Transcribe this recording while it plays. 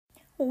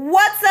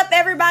What's up,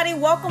 everybody?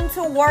 Welcome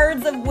to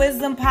Words of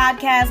Wisdom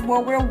podcast,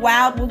 where we're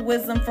wild with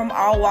wisdom from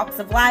all walks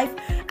of life.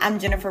 I'm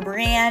Jennifer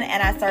Brienne,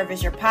 and I serve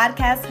as your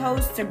podcast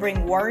host to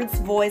bring words,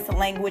 voice,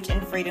 language,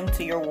 and freedom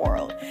to your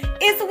world.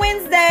 It's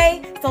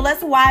Wednesday, so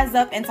let's wise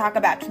up and talk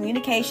about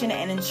communication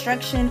and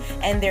instruction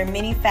and their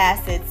many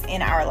facets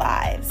in our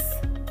lives.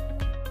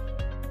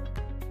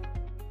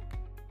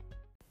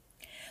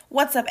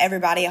 What's up,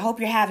 everybody? I hope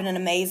you're having an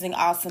amazing,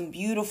 awesome,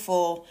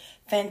 beautiful,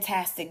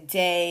 fantastic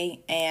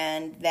day,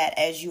 and that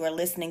as you are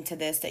listening to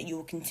this, that you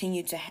will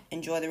continue to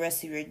enjoy the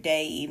rest of your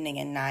day, evening,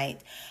 and night.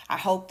 I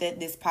hope that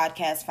this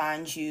podcast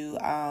finds you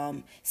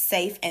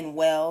safe and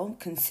well,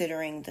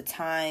 considering the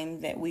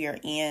time that we are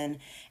in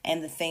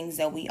and the things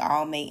that we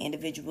all may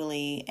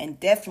individually and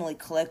definitely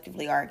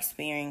collectively are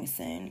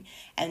experiencing.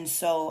 And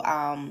so,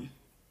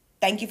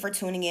 thank you for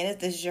tuning in. If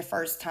this is your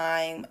first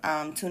time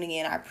tuning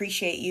in, I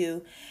appreciate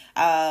you.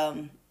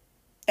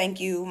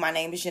 Thank you. My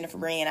name is Jennifer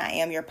Brienne. I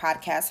am your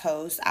podcast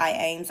host. I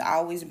aim to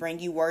always bring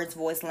you words,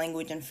 voice,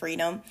 language, and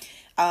freedom.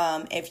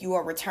 If you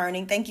are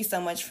returning, thank you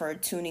so much for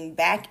tuning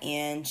back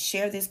in.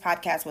 Share this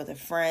podcast with a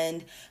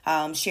friend.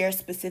 Share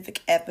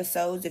specific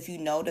episodes if you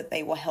know that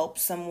they will help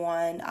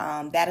someone.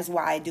 That is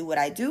why I do what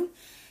I do.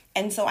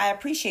 And so I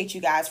appreciate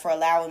you guys for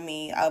allowing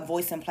me a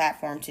voice and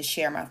platform to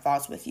share my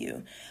thoughts with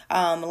you.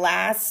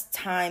 Last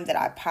time that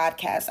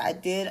I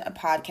did a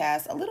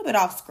podcast a little bit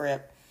off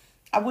script.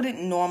 I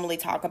wouldn't normally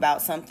talk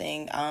about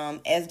something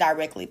as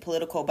directly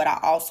political, but I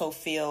also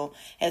feel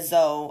as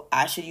though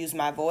I should use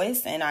my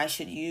voice and I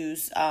should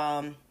use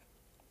the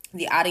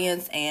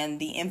audience and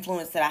the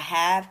influence that I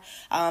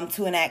have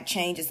to enact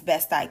change as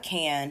best I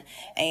can.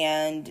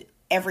 And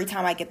every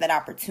time I get that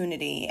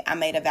opportunity, I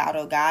made a vow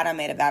to God, I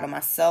made a vow to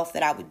myself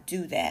that I would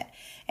do that.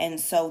 And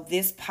so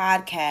this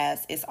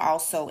podcast is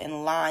also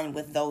in line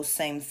with those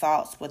same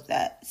thoughts, with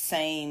that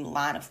same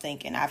line of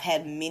thinking. I've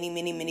had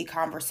many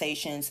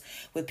conversations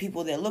with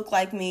people that look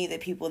like me,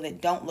 that people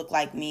that don't look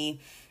like me,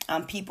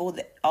 people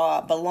that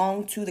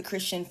belong to the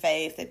Christian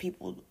faith, that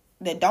people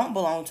that don't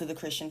belong to the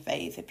Christian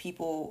faith, that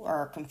people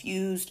are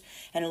confused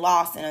and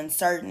lost and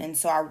uncertain. And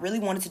so I really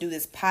wanted to do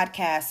this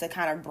podcast to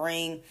kind of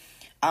bring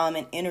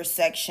an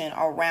intersection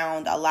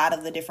around a lot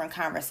of the different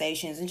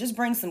conversations and just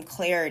bring some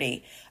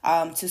clarity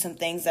to some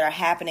things that are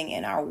happening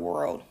in our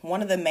world.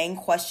 One of the main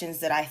questions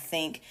that I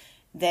think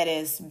that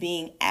is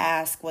being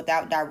asked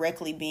without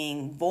directly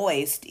being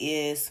voiced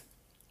is,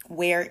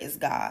 where is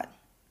God?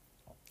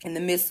 In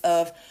the midst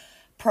of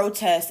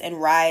protests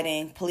and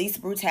rioting, police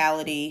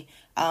brutality,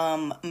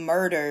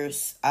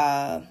 murders,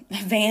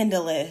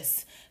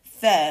 vandalism,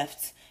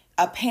 theft,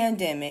 a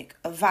pandemic,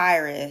 a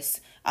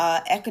virus,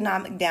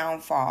 economic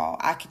downfall.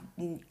 I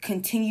can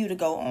continue to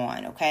go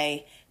on,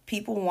 okay?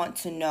 People want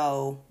to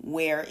know,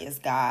 where is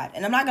God?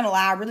 And I'm not going to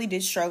lie, I really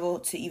did struggle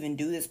to even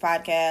do this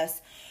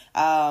podcast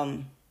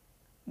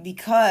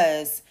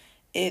because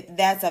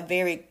that's a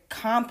very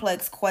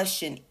complex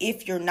question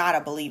if you're not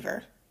a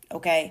believer,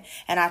 okay?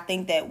 And I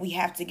think that we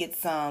have to get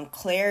some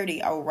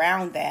clarity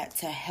around that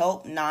to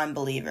help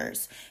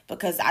non-believers,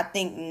 because I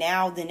think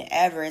now than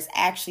ever is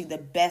actually the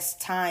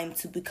best time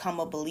to become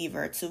a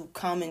believer, to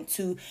come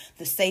into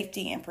the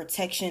safety and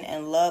protection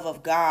and love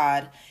of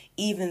God,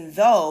 even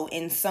though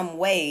in some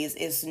ways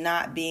it's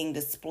not being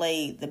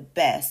displayed the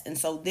best. And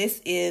so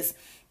this is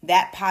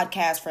that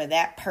podcast for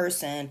that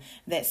person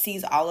that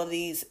sees all of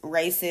these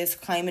racists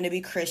claiming to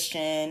be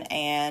Christian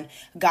and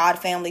God,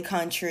 family,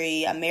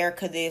 country,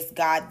 America this,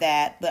 God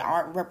that, but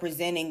aren't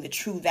representing the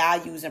true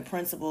values and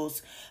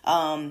principles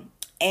and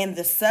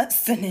the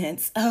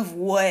sustenance of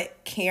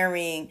what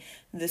carrying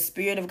the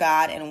Spirit of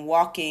God and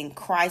walking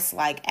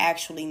Christ-like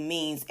actually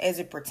means as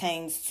it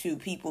pertains to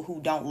people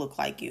who don't look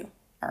like you.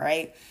 All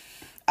right.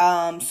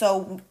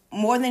 So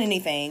more than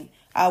anything,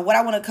 what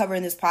I want to cover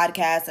in this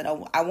podcast, and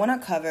I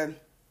want to cover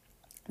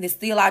this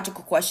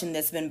theological question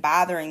that's been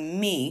bothering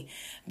me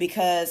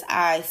because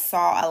I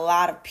saw a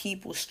lot of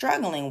people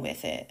struggling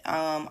with it.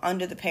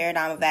 Under the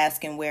paradigm of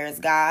asking, where is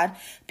God?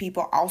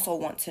 People also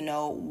want to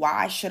know,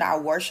 why should I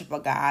worship a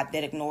God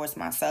that ignores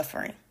my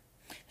suffering?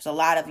 There's a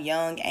lot of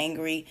young,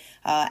 angry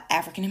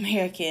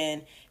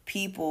African-American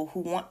people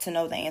who want to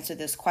know the answer to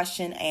this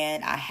question,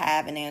 and I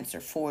have an answer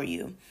for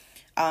you.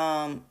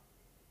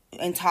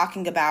 In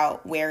talking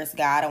about where is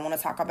God, I want to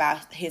talk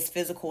about his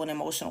physical and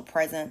emotional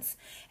presence.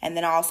 And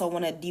then I also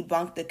want to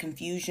debunk the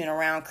confusion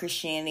around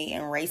Christianity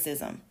and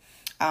racism.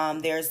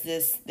 There's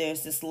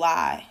this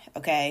lie,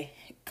 okay,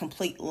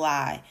 complete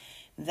lie,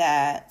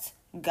 that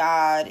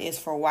God is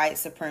for white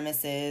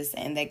supremacists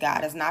and that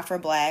God is not for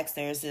blacks.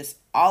 There's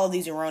all of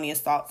these erroneous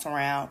thoughts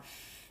around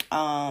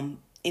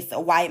it's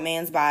a white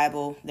man's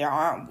Bible. There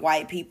aren't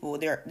white people.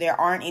 There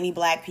aren't any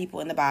black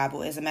people in the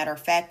Bible. As a matter of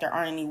fact, there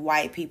aren't any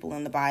white people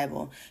in the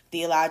Bible.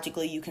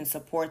 Theologically, you can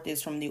support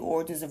this from the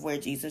origins of where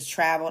Jesus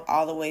traveled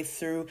all the way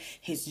through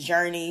his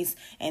journeys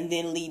and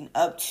then leading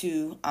up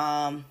to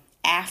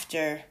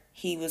after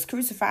He was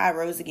crucified,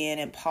 rose again,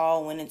 and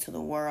Paul went into the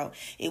world.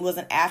 It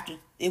wasn't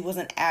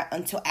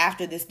until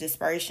after this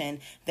dispersion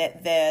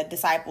that the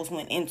disciples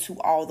went into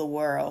all the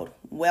world.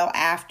 Well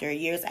after,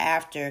 years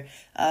after,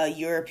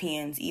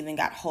 Europeans even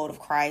got hold of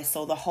Christ.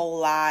 So the whole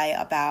lie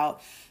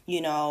about,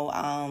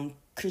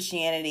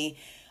 Christianity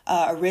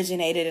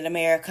originated in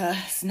America,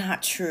 it's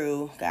not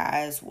true,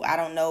 guys. I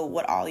don't know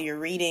what all you're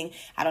reading.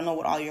 I don't know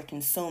what all you're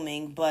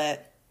consuming,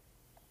 but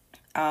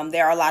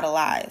there are a lot of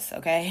lies,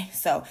 okay?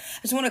 So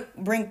I just want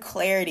to bring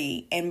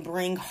clarity and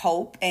bring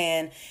hope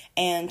and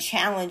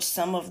challenge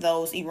some of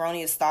those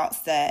erroneous thoughts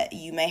that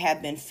you may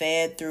have been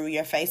fed through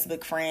your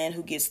Facebook friend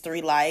who gets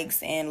 3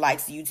 likes and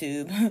likes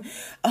YouTube.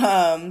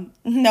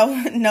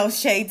 No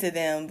shade to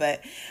them,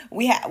 but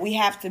we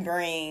have to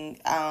bring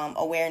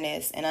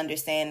awareness and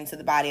understanding to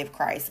the body of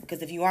Christ,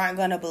 because if you aren't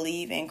going to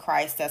believe in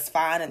Christ, that's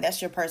fine, and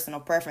that's your personal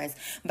preference.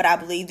 But I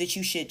believe that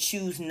you should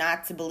choose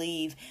not to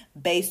believe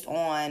based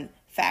on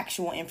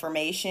factual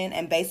information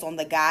and based on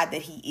the God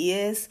that he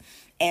is,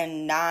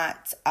 and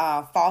not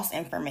false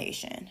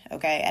information.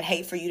 Okay, I'd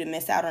hate for you to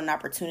miss out on an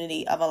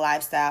opportunity of a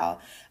lifestyle.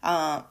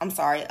 Of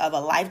a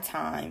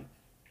lifetime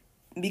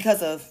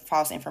because of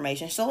false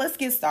information. So let's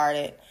get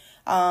started.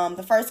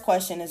 The first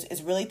question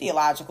is really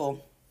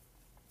theological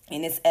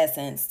in its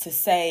essence, to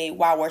say,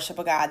 why worship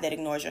a God that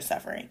ignores your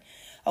suffering?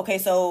 Okay,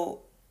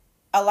 so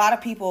a lot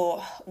of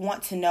people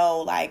want to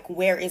know, like,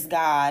 where is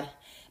God?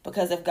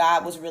 Because if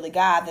God was really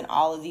God, then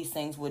all of these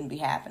things wouldn't be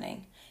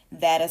happening.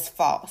 That is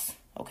false,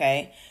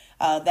 okay?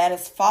 That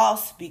is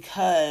false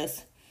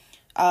because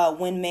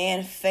when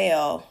man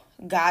fell,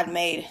 God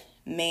made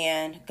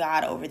man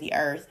God over the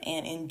earth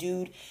and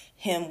endued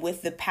him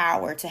with the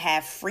power to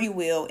have free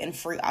will and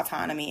free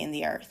autonomy in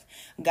the earth.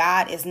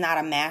 God is not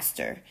a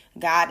master.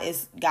 God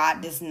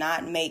does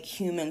not make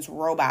humans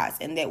robots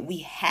and that we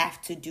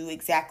have to do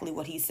exactly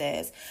what he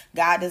says.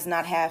 God does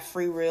not have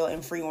free will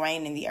and free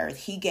reign in the earth.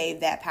 He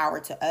gave that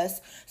power to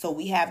us, so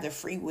we have the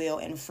free will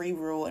and free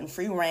rule and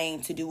free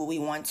reign to do what we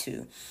want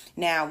to.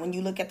 Now, when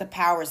you look at the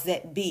powers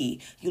that be,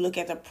 you look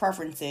at the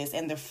preferences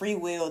and the free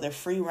will, the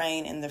free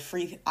reign, and the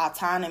free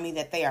autonomy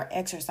that they are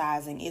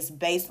exercising is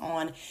based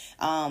on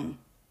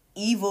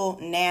evil,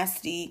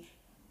 nasty,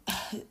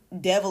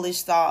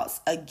 devilish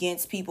thoughts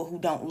against people who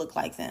don't look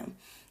like them.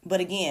 But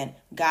again,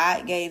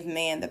 God gave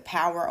man the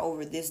power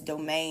over this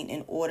domain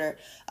in order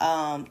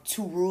to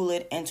rule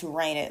it and to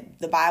reign it.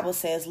 The Bible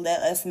says, let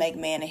us make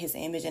man in his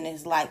image and in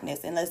his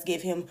likeness, and let's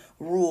give him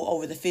rule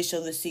over the fish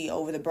of the sea,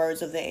 over the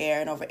birds of the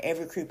air, and over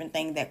every creeping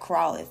thing that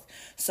crawleth.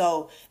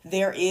 So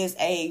there is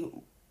a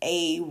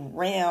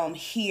realm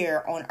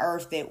here on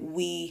earth that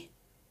we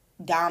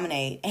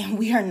dominate, and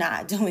we are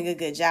not doing a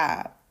good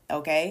job.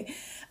 Okay.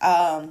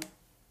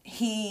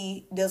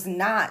 He does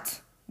not,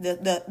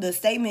 the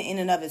statement in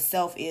and of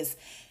itself is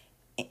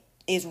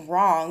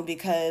wrong,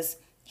 because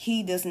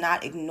he does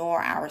not ignore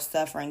our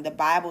suffering. The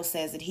Bible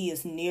says that he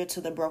is near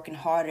to the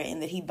brokenhearted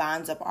and that he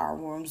binds up our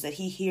wounds, that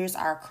he hears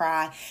our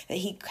cry, that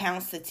he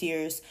counts the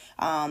tears.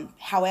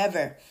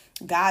 However,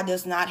 God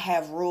does not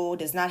have rule,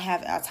 does not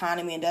have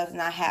autonomy, and does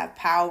not have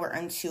power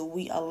until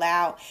we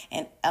allow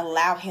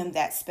him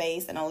that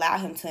space and allow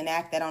him to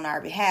enact that on our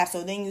behalf.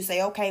 So then you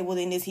say, okay, well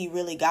then is he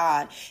really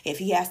God if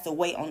he has to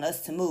wait on us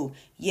to move?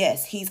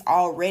 Yes, he's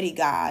already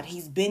God.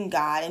 He's been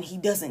God, and he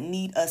doesn't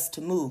need us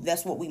to move.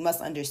 That's what we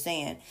must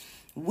understand.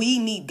 We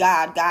need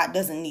God. God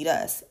doesn't need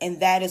us. And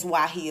that is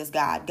why he is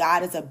God.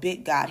 God is a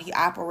big God. He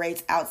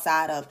operates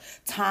outside of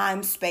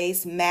time,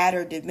 space,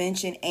 matter,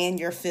 dimension, and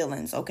your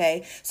feelings.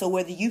 Okay. So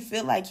whether you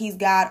feel like he's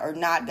God or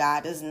not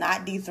God does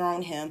not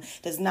dethrone him,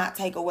 does not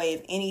take away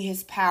of any of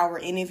his power,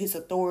 any of his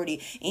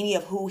authority, any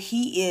of who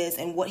he is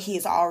and what he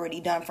has already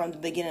done from the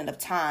beginning of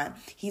time.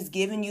 He's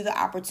given you the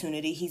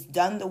opportunity. He's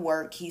done the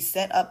work. He's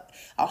set up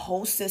a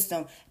whole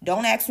system.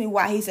 Don't ask me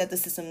why he set the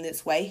system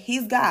this way.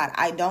 He's God.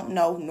 I don't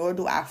know, nor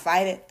do I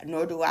fight it,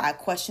 nor do I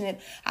question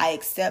it. I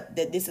accept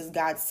that this is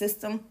God's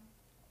system,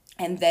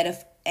 and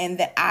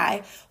that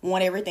I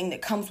want everything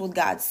that comes with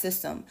God's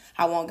system.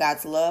 I want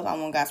God's love. I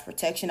want God's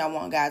protection. I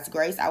want God's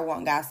grace. I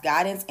want God's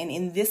guidance. And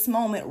in this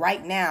moment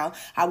right now,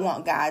 I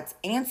want God's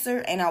answer,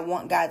 and I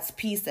want God's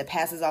peace that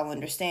passes all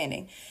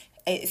understanding.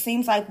 It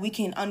seems like we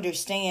can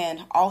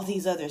understand all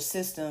these other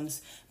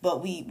systems,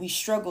 but we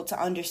struggle to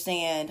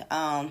understand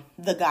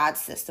the God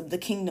system, the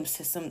kingdom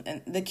system,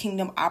 and the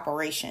kingdom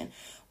operation.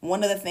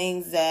 One of the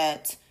things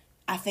that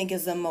I think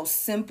is the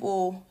most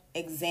simple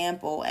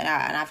example, and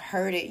I've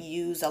heard it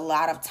used a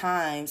lot of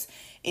times,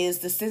 is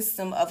the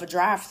system of a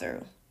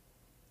drive-through.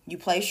 You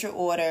place your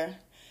order.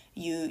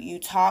 You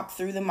talk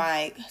through the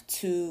mic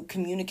to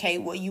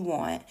communicate what you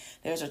want.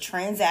 There's a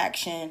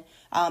transaction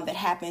that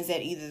happens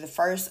at either the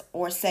first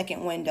or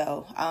second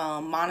window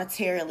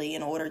monetarily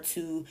in order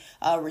to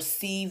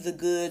receive the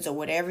goods or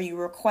whatever you're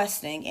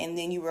requesting. And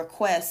then you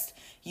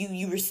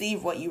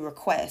receive what you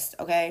request.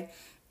 Okay.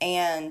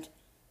 And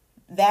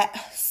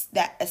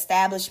that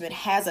establishment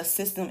has a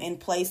system in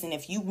place. And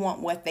if you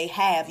want what they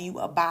have, you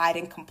abide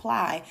and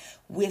comply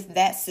with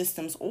that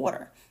system's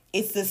order.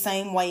 it's the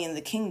same way in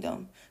the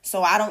kingdom.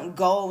 So I don't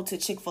go to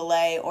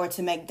Chick-fil-A or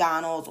to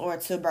McDonald's or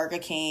to Burger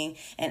King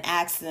and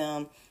ask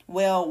them,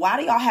 well, why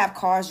do y'all have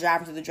cars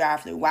driving to the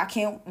drive-thru? Why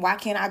can't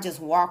I just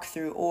walk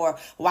through? Or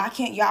why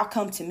can't y'all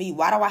come to me?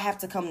 Why do I have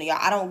to come to y'all?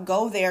 I don't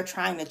go there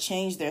trying to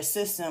change their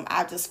system.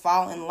 I just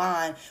fall in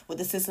line with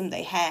the system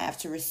they have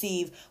to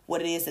receive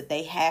what it is that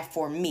they have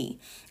for me.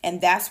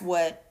 And that's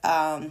what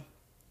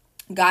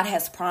God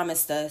has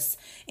promised us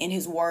in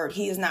his word.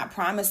 He has not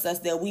promised us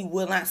that we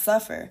will not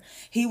suffer.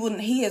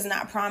 He has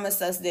not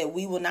promised us that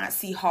we will not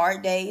see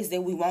hard days,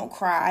 that we won't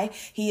cry.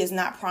 He has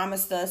not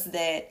promised us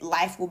that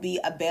life will be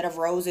a bed of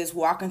roses,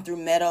 walking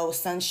through meadows,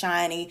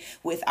 sunshiny,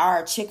 with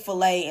our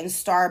Chick-fil-A and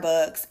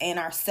Starbucks and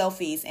our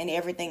selfies and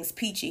everything's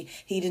peachy.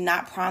 He did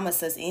not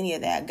promise us any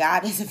of that.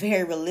 God is a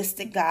very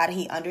realistic God.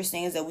 He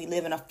understands that we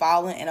live in a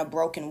fallen and a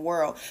broken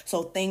world.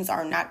 So things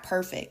are not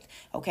perfect,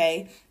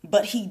 okay?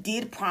 But he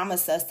did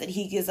promise us that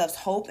he gives us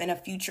hope and a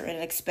future and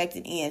an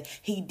expected end.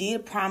 He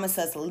did promise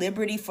us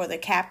liberty for the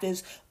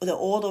captives, the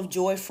oil of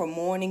joy for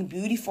mourning,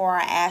 beauty for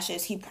our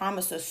ashes. He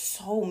promised us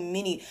so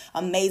many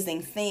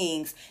amazing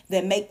things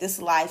that make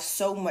this life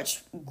so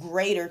much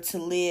greater to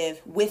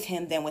live with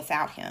him than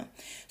without him.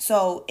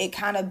 So it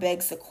kind of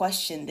begs the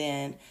question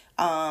then,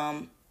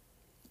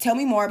 tell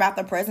me more about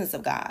the presence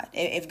of God.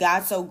 If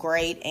God's so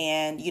great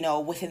and,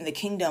 within the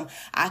kingdom,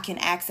 I can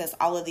access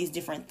all of these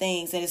different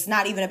things. And it's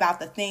not even about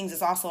the things.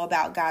 It's also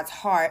about God's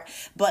heart.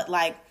 But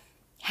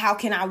how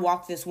can I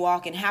walk this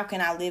walk and how can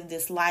I live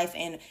this life?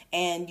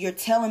 And you're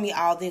telling me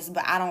all this,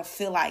 but I don't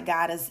feel like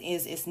God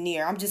is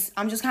near. I'm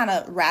just kind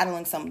of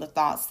rattling some of the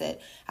thoughts that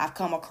I've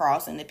come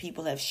across and that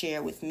people have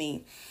shared with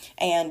me.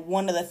 And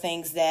one of the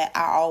things that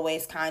I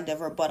always kind of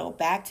rebuttal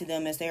back to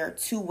them is there are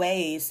two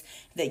ways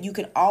that you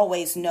can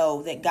always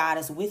know that God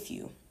is with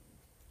you.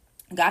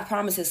 God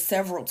promises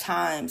several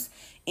times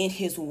in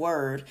his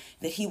word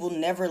that he will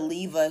never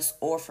leave us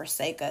or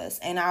forsake us.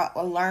 And I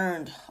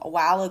learned a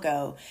while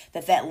ago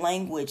that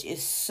language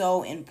is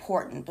so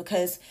important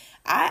because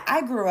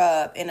I grew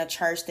up in a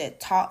church that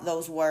taught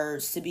those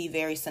words to be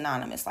very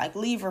synonymous, like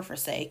leave or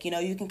forsake.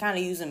 You can kind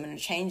of use them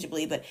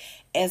interchangeably, but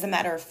as a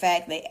matter of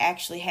fact, they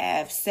actually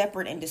have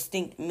separate and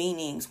distinct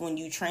meanings when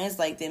you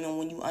translate them and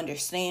when you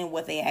understand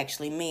what they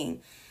actually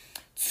mean.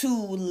 To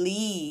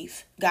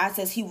leave, God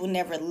says he will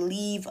never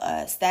leave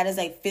us. That is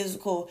a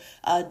physical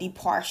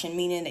departure,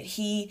 meaning that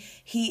he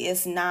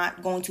is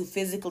not going to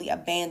physically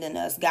abandon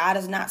us. God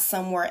is not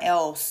somewhere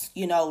else,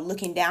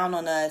 looking down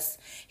on us.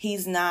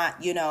 He's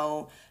not,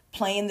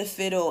 playing the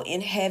fiddle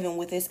in heaven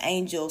with his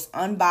angels,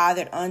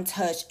 unbothered,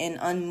 untouched, and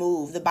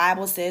unmoved. The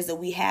Bible says that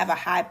we have a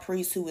high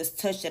priest who is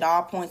touched at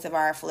all points of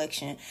our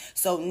affliction.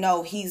 So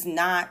no, he's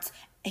not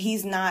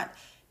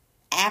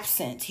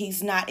absent.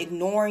 He's not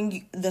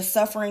ignoring the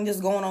suffering that's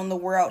going on in the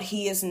world.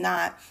 He is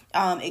not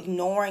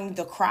ignoring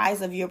the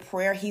cries of your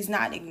prayer. He's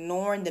not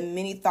ignoring the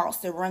many thoughts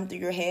that run through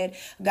your head.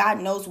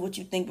 God knows what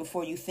you think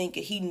before you think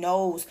it. He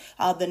knows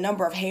the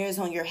number of hairs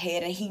on your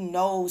head, and he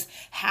knows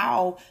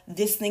how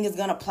this thing is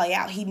going to play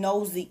out. He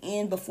knows the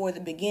end before the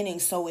beginning.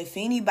 So if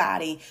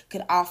anybody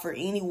could offer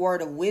any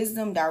word of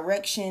wisdom,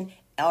 direction,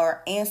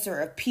 or answer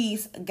of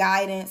peace,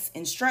 guidance,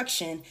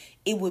 instruction,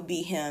 it would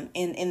be him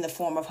in the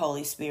form of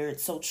Holy Spirit.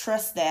 So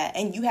trust that.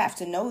 And you have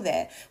to know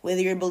that whether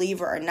you're a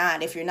believer or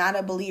not. If you're not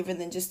a believer,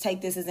 then just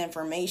take this as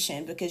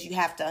information, because you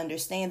have to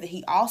understand that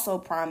he also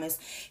promised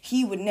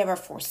he would never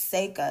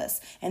forsake us.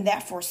 And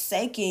that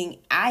forsaking,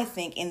 I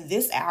think, in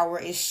this hour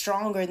is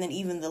stronger than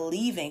even the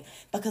leaving,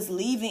 because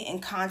leaving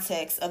in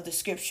context of the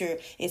scripture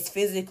is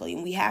physically.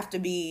 And we have to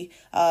be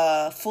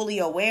fully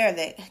aware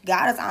that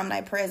God is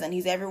omnipresent.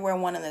 He's everywhere,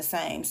 one and the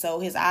same. So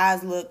his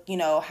eyes look,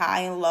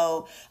 high and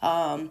low.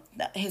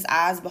 His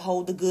eyes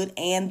behold the good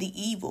and the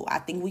evil. I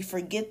think we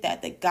forget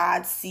that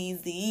God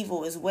sees the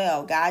evil as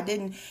well. God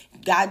didn't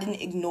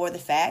ignore the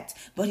fact,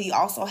 but he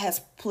also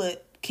has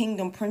put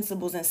kingdom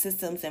principles and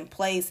systems in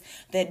place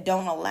that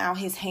don't allow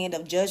his hand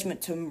of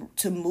judgment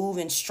to move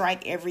and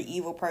strike every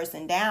evil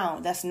person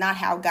down. That's not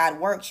how God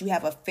works. You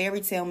have a fairy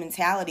tale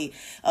mentality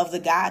of the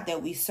God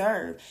that we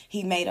serve.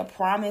 He made a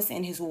promise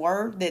in his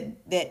word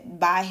that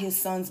by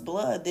his son's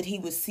blood, that he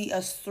would see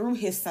us through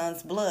his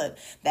son's blood.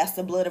 That's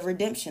the blood of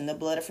redemption, the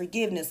blood of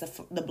forgiveness,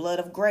 the blood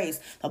of grace,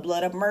 the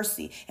blood of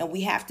mercy. And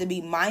we have to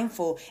be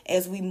mindful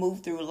as we move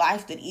through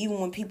life that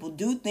even when people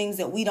do things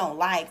that we don't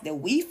like, that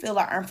we feel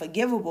are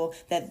unforgivable,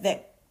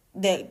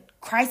 that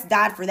Christ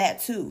died for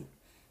that too.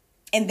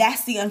 And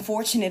that's the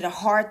unfortunate and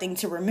hard thing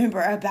to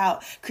remember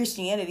about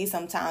Christianity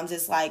sometimes.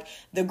 It's like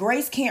the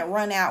grace can't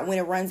run out when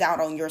it runs out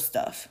on your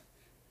stuff.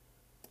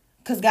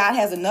 Because God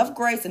has enough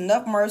grace,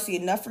 enough mercy,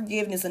 enough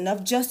forgiveness,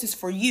 enough justice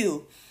for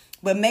you.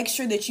 But make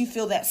sure that you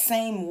feel that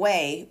same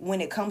way when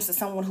it comes to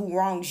someone who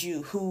wrongs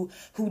you, who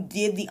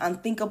did the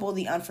unthinkable,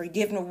 the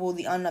unforgivable,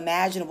 the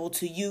unimaginable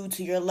to you,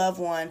 to your loved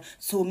one,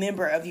 to a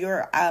member of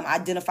your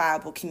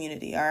identifiable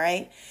community, all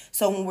right?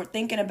 So when we're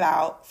thinking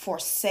about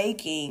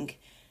forsaking,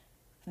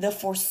 the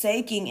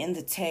forsaking in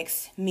the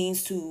text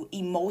means to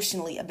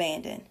emotionally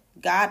abandon.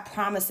 God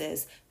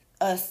promises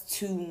us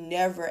to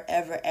never,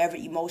 ever, ever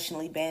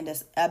emotionally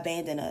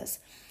abandon us.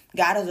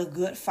 God is a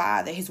good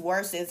father. His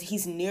word says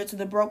he's near to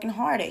the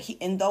brokenhearted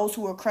and those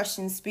who are crushed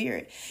in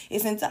spirit.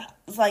 It's in times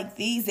like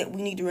these that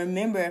we need to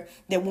remember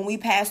that when we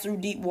pass through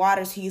deep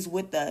waters, he's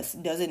with us.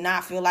 Does it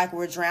not feel like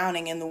we're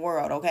drowning in the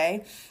world?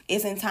 Okay.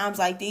 It's in times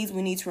like these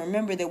we need to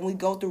remember that when we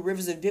go through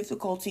rivers of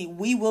difficulty,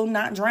 we will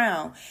not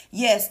drown.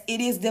 Yes,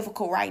 it is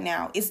difficult right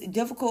now. It's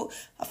difficult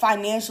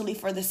financially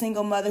for the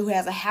single mother who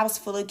has a house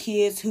full of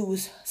kids,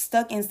 who's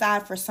stuck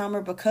inside for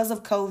summer because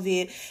of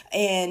COVID,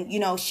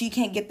 and she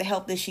can't get the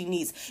help that she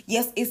needs.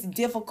 Yes, it's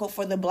difficult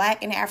for the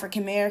Black and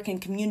African American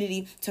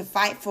community to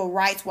fight for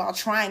rights while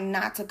trying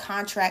not to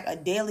contract a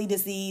deadly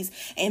disease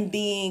and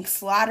being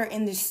slaughtered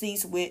in the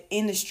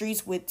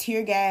streets with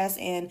tear gas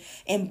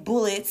and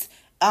bullets.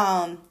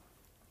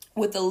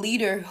 With a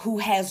leader who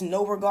has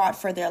no regard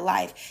for their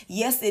life.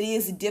 Yes, it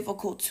is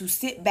difficult to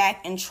sit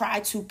back and try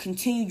to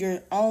continue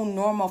your own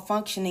normal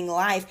functioning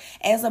life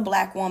as a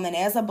Black woman,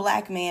 as a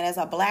Black man, as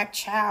a Black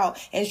child,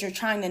 as you're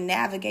trying to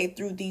navigate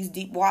through these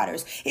deep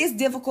waters. It's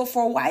difficult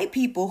for white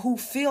people who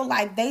feel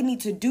like they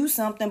need to do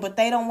something, but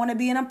they don't want to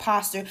be an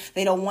imposter.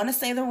 They don't want to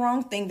say the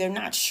wrong thing. They're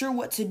not sure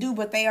what to do,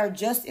 but they are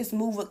just as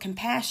moved with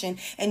compassion,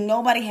 and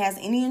nobody has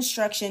any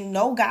instruction,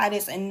 no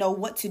guidance, and know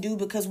what to do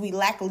because we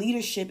lack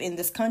leadership in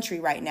this country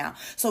right now.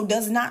 So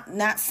does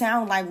not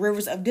sound like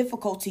rivers of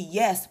difficulty?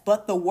 Yes,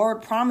 but the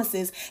word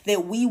promises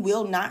that we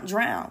will not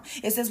drown.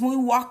 It says when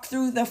we walk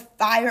through the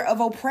fire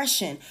of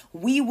oppression,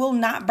 we will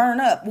not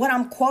burn up. What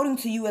I'm quoting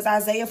to you is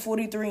Isaiah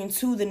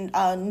 43:2,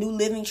 the New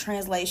Living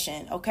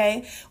Translation.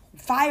 Okay,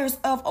 fires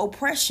of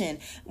oppression.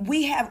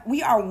 We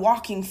are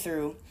walking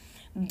through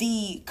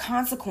the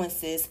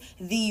consequences,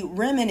 the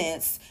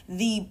remnants,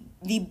 the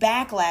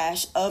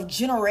backlash of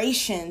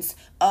generations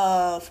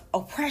of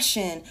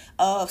oppression,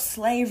 of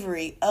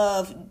slavery,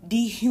 of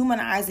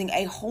dehumanizing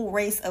a whole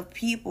race of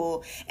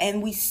people.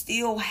 And we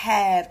still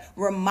have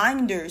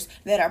reminders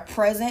that are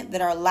present,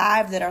 that are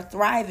live, that are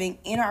thriving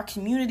in our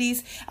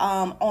communities,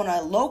 on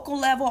a local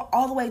level,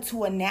 all the way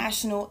to a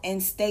national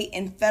and state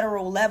and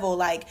federal level.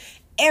 Like,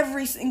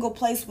 every single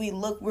place we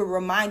look, we're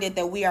reminded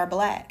that we are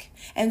Black.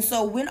 And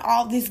so when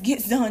all this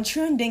gets done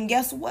trending,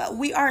 guess what?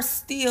 We are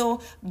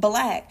still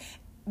Black.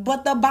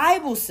 But the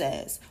Bible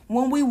says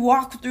when we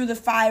walk through the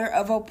fire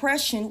of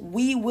oppression,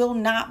 we will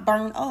not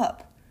burn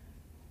up.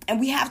 And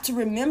we have to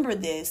remember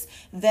this,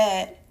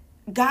 that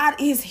God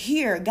is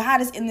here.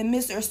 God is in the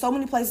midst. There are so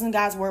many places in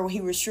God's word where he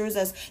assures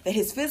us that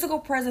his physical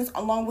presence,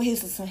 along with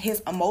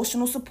his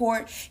emotional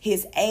support,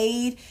 his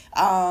aid,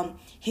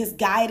 his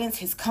guidance,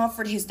 his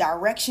comfort, his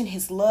direction,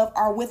 his love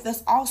are with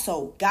us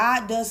also.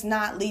 God does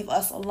not leave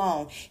us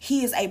alone.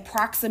 He is a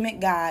proximate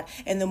God.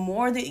 And the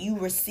more that you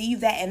receive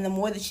that and the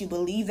more that you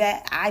believe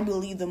that, I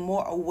believe the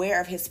more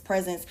aware of his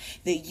presence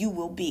that you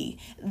will be.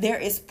 There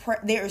is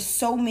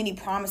so many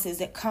promises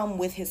that come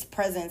with his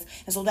presence.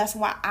 And so that's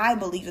why I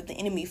believe that the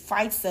enemy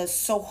fights us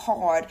so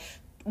hard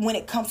when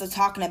it comes to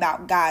talking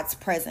about God's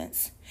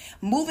presence.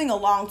 Moving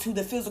along to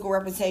the physical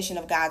representation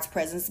of God's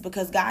presence,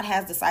 because God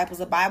has disciples.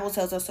 The Bible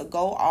tells us to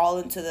go all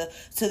into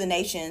the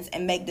nations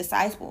and make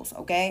disciples,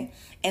 okay?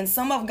 And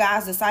some of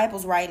God's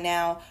disciples right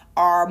now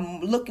are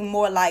looking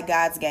more like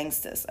God's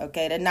gangsters,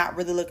 okay? They're not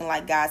really looking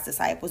like God's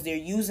disciples. They're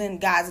using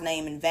God's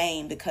name in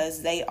vain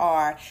because they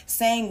are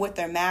saying with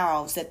their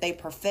mouths that they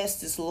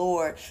profess this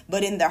Lord,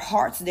 but in their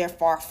hearts they're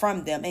far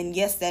from them. And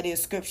yes, that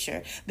is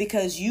scripture,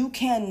 because you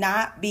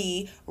cannot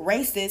be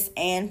racist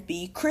and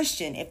be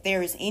Christian. If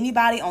there is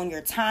anybody on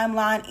your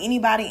timeline,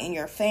 anybody in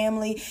your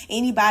family,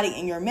 anybody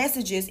in your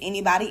messages,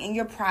 anybody in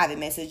your private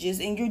messages,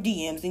 in your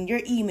DMs, in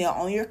your email,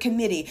 on your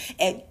committee,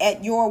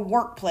 at your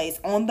workplace,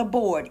 on the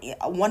board,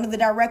 one of the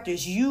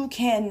directors, you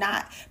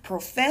cannot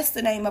profess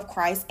the name of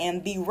Christ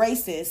and be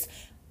racist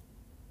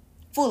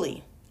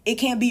fully. It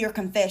can't be your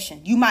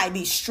confession. You might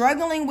be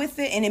struggling with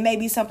it, and it may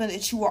be something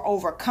that you are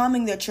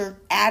overcoming, that you're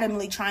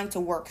adamantly trying to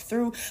work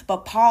through. But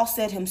Paul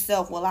said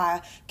himself, will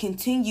I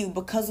continue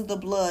because of the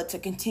blood to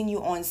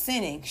continue on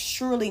sinning?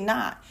 Surely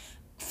not.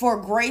 For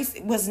grace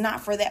was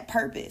not for that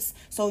purpose.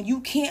 So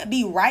you can't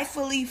be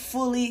rightfully,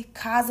 fully,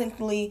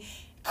 cosmically,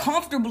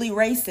 comfortably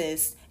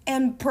racist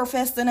and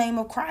profess the name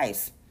of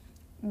Christ.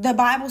 The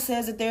Bible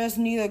says that there is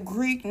neither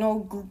Greek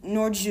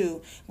nor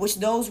Jew, which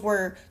those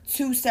were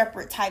two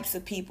separate types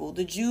of people.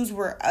 The Jews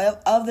were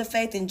of the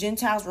faith, and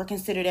Gentiles were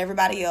considered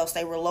everybody else.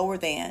 They were lower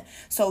than.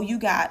 So you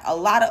got a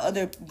lot of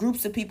other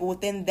groups of people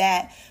within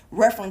that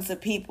reference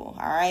of people.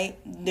 All right.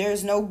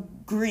 There's no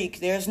Greek.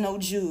 There's no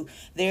Jew.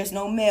 There's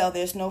no male.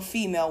 There's no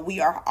female. We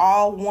are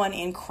all one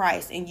in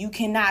Christ. And you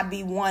cannot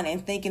be one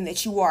and thinking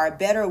that you are a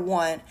better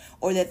one,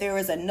 or that there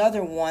is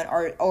another one,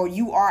 or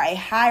you are a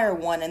higher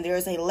one and there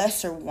is a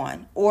lesser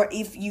one, or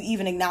if you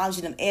even acknowledge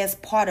them as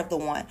part of the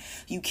one.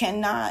 You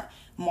cannot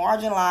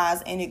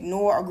marginalize and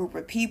ignore a group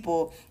of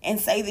people and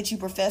say that you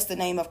profess the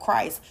name of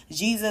Christ.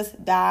 Jesus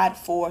died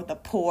for the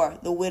poor,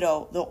 the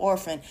widow, the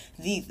orphan,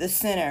 the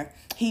sinner.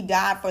 He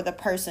died for the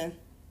person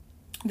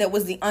that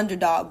was the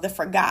underdog, the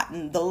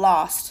forgotten, the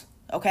lost.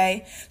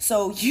 Okay,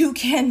 so you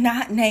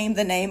cannot name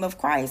the name of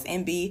Christ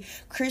and be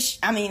Christian.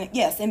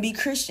 And be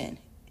Christian.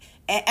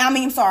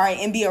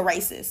 and be a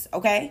racist,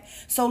 okay?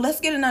 So let's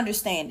get an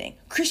understanding.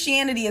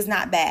 Christianity is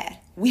not bad.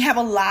 We have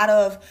a lot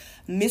of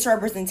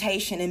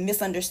misrepresentation and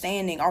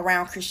misunderstanding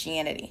around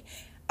Christianity.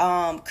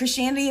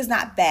 Christianity is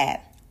not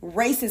bad.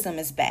 Racism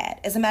is bad.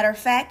 As a matter of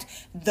fact,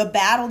 the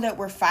battle that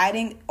we're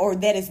fighting, or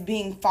that is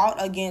being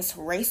fought against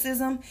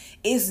racism,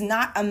 is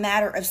not a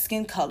matter of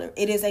skin color.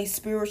 It is a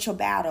spiritual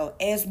battle.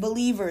 As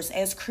believers,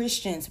 as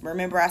Christians,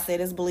 remember I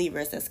said as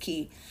believers, that's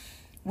key.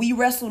 We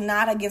wrestle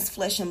not against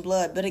flesh and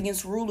blood, but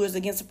against rulers,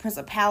 against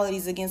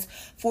principalities, against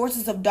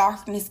forces of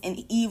darkness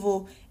and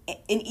evil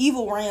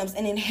realms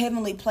and in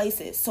heavenly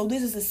places. So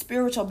this is a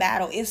spiritual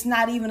battle. It's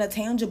not even a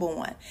tangible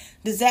one.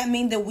 Does that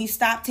mean that we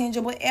stop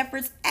tangible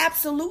efforts?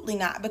 Absolutely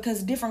not,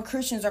 because different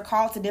Christians are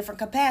called to different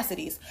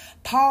capacities.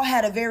 Paul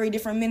had a very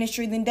different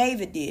ministry than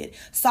David did.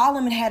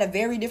 Solomon had a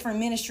very different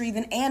ministry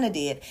than Anna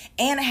did.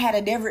 Anna had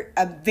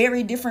a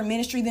very different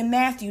ministry than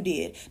Matthew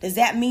did. Does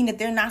that mean that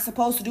they're not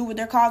supposed to do what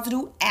they're called to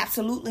do?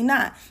 Absolutely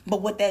not.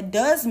 But what that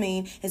does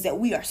mean is that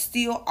we are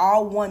still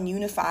all one,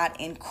 unified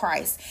in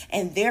Christ.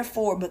 And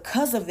therefore,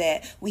 because of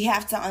that, we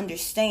have to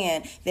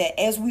understand that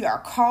as we are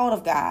called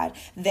of God,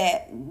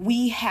 that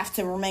we have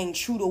to remain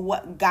true to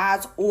what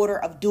God's order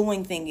of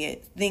doing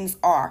things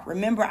are.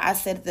 Remember, I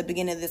said at the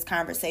beginning of this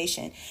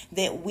conversation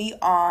that we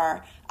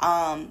are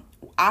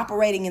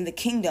operating in the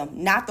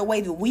kingdom, not the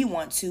way that we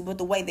want to, but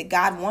the way that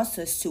God wants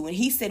us to. And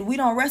he said, we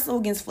don't wrestle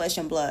against flesh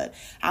and blood.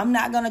 I'm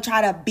not going to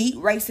try to beat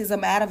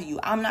racism out of you.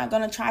 I'm not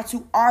going to try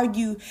to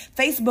argue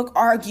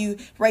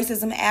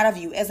racism out of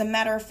you. As a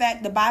matter of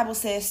fact, the Bible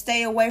says,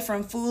 stay away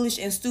from foolish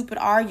and stupid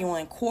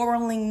arguing.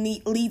 Quarreling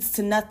leads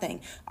to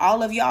nothing.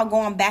 All of y'all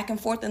going back and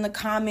forth in the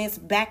comments,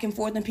 back and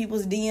forth in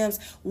people's DMs.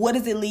 What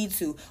does it lead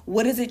to?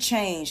 What does it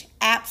change?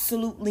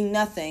 Absolutely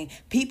nothing.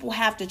 People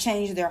have to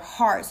change their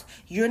hearts.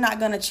 You're not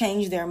going to change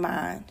their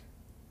mind.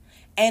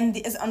 And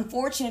as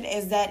unfortunate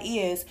as that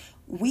is,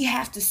 we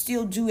have to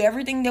still do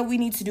everything that we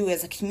need to do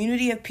as a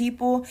community of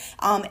people,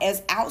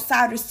 as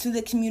outsiders to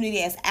the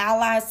community, as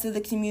allies to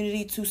the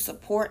community, to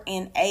support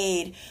and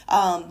aid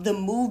the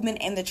movement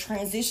and the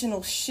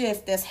transitional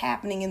shift that's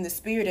happening in the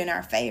spirit in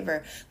our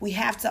favor. We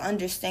have to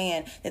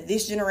understand that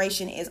this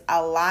generation is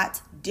a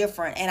lot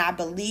different, and I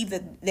believe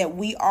that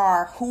we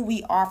are who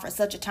we are for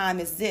such a time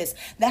as this.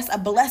 That's a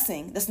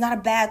blessing. That's not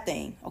a bad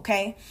thing,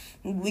 okay?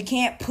 We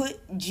can't put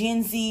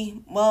Gen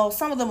Z,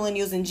 some of the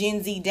millennials and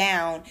Gen Z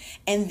down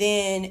and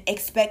then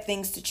expect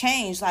things to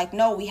change. Like,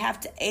 no, we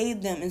have to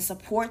aid them and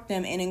support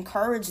them and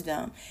encourage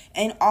them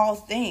in all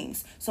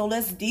things. So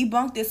let's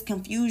debunk this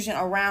confusion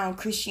around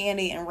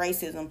Christianity and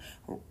racism.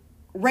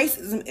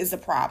 Racism is a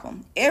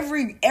problem.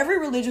 Every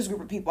religious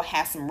group of people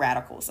has some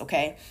radicals,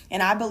 okay?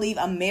 And I believe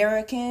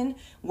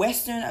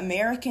Western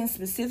Americans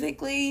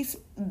specifically,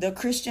 the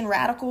Christian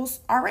radicals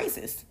are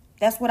racist.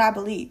 That's what I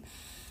believe.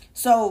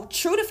 So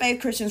true to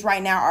faith Christians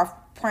right now are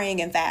praying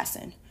and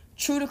fasting.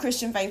 True to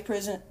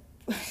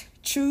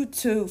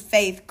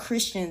faith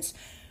Christians,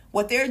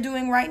 what they're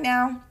doing right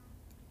now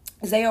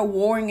is they are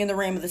warring in the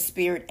realm of the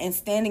spirit and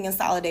standing in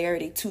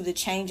solidarity to the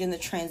change and the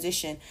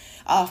transition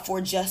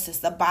for justice.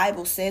 The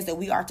Bible says that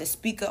we are to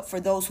speak up for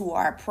those who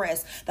are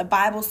oppressed. The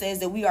Bible says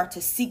that we are to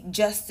seek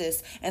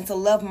justice and to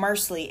love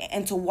mercifully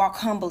and to walk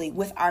humbly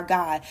with our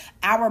God.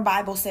 Our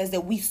Bible says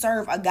that we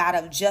serve a God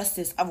of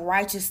justice, of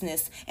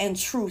righteousness and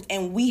truth,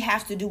 and we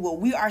have to do what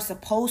we are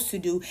supposed to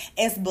do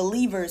as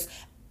believers,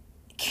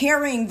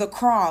 carrying the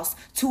cross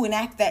to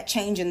enact that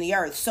change in the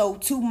earth. So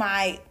to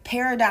my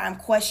paradigm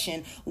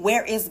question,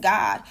 where is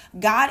God?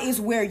 God is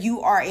where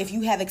you are if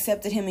you have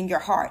accepted him in your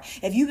heart.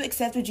 If you've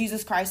accepted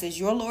Jesus Christ as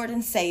your Lord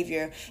and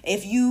Savior,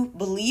 if you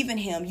believe in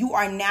him, you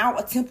are now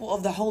a temple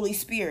of the Holy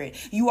Spirit.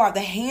 You are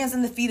the hands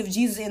and the feet of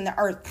Jesus in the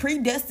earth,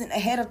 predestined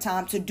ahead of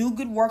time to do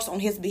good works on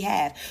his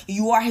behalf.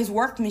 You are his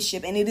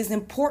workmanship, and it is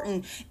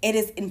important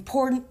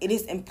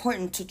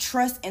to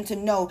trust and to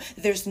know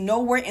there's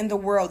nowhere in the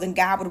world that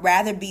God would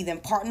rather be than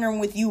partnering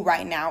with you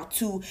right now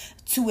to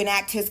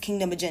enact his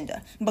kingdom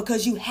agenda,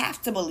 because you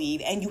have to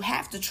believe and you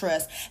have to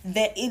trust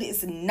that it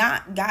is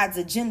not God's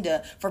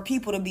agenda for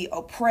people to be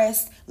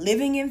oppressed,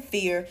 living in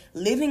fear,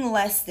 living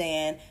less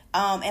than,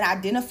 and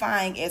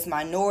identifying as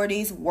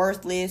minorities,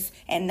 worthless,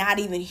 and not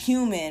even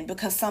human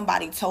because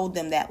somebody told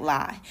them that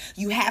lie.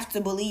 You have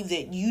to believe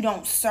that you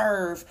don't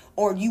serve,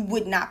 or you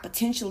would not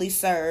potentially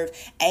serve,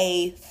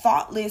 a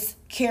thoughtless,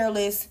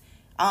 careless,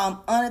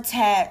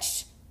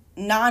 unattached,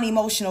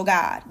 non-emotional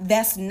God.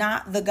 That's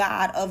not the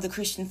God of the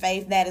Christian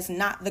faith. That is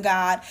not the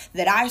God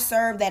that I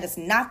serve. That is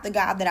not the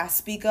God that I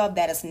speak of.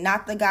 That is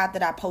not the God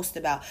that I post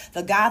about.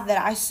 The God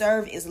that I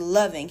serve is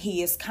loving.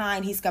 He is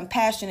kind. He's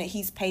compassionate.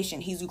 He's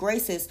patient. He's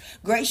gracious.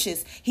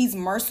 He's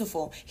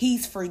merciful.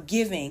 He's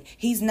forgiving.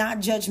 He's not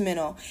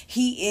judgmental.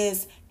 He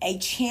is a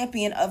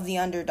champion of the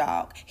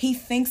underdog. He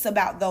thinks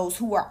about those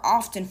who are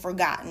often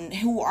forgotten,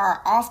 who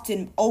are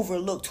often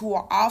overlooked, who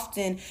are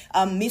often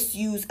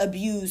misused,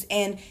 abused,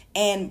 and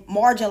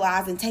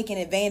marginalized and taken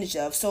advantage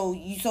of. So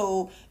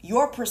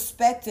your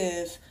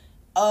perspective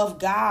of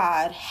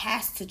God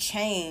has to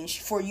change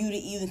for you to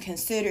even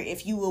consider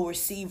if you will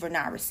receive or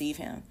not receive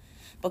him.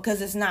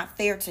 because it's not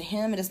fair to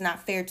him. It is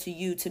not fair to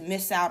you to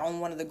miss out on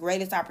one of the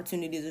greatest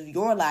opportunities of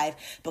your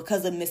life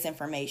because of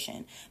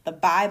misinformation. The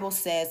Bible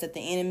says that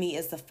the enemy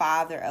is the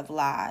father of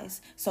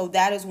lies. So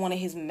that is one of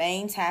his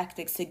main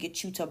tactics, to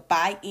get you to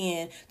buy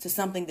in to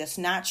something that's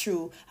not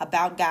true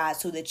about God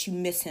so that you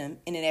miss him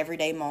in an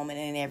everyday moment,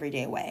 in an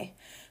everyday way.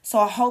 So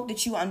I hope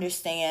that you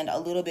understand a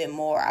little bit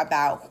more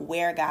about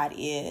where God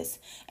is.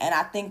 And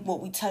I think what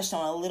we touched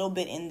on a little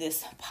bit in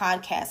this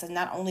podcast is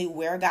not only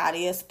where God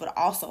is, but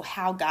also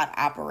how God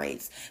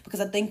operates.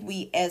 Because I think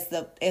we as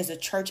a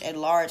church at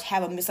large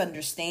have a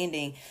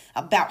misunderstanding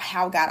about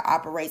how God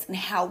operates and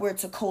how we're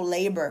to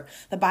co-labor.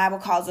 The Bible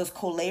calls us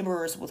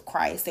co-laborers with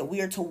Christ, that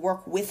we are to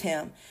work with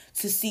him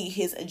to see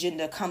his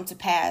agenda come to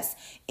pass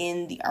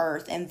in the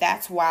earth. And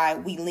that's why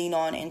we lean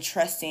on and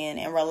trust in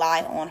and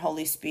rely on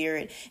Holy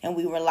Spirit, and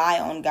we rely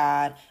on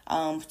God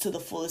to the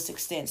fullest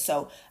extent.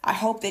 So I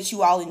hope that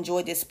you all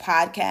enjoyed this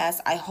podcast.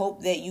 I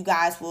hope that you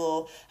guys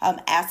will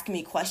ask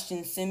me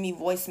questions, send me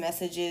voice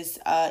messages,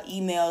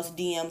 emails,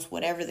 DMs,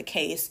 whatever the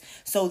case,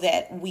 so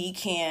that we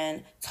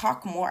can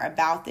talk more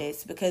about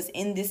this. Because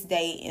in this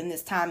day, in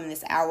this time, in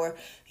this hour,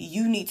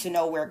 you need to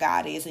know where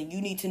God is, and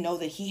you need to know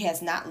that he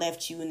has not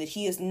left you, and that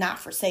he is not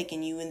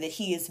forsaken you, and that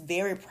he is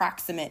very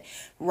proximate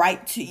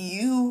right to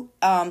you,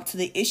 to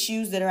the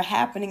issues that are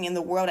happening in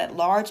the world at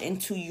large,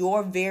 and to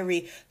your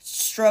very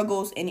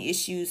struggles and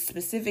issues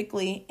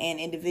specifically and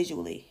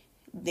individually.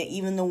 That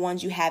even the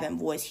ones you haven't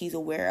voiced, he's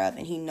aware of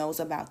and he knows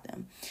about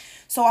them.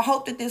 So I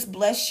hope that this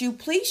bless you.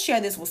 Please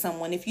share this with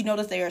someone if you know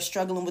that they are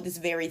struggling with this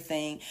very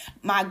thing.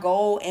 My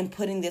goal in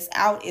putting this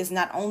out is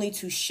not only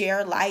to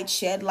share light,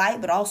 shed light,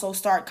 but also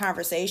start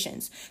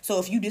conversations. So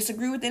if you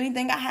disagree with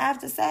anything I have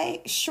to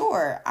say,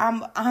 sure,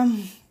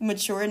 I'm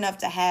mature enough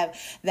to have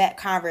that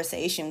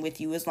conversation with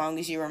you, as long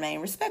as you remain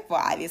respectful,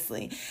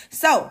 obviously.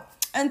 So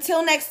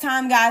until next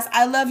time, guys,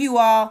 I love you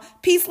all.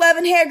 Peace, love,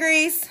 and hair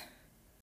grease.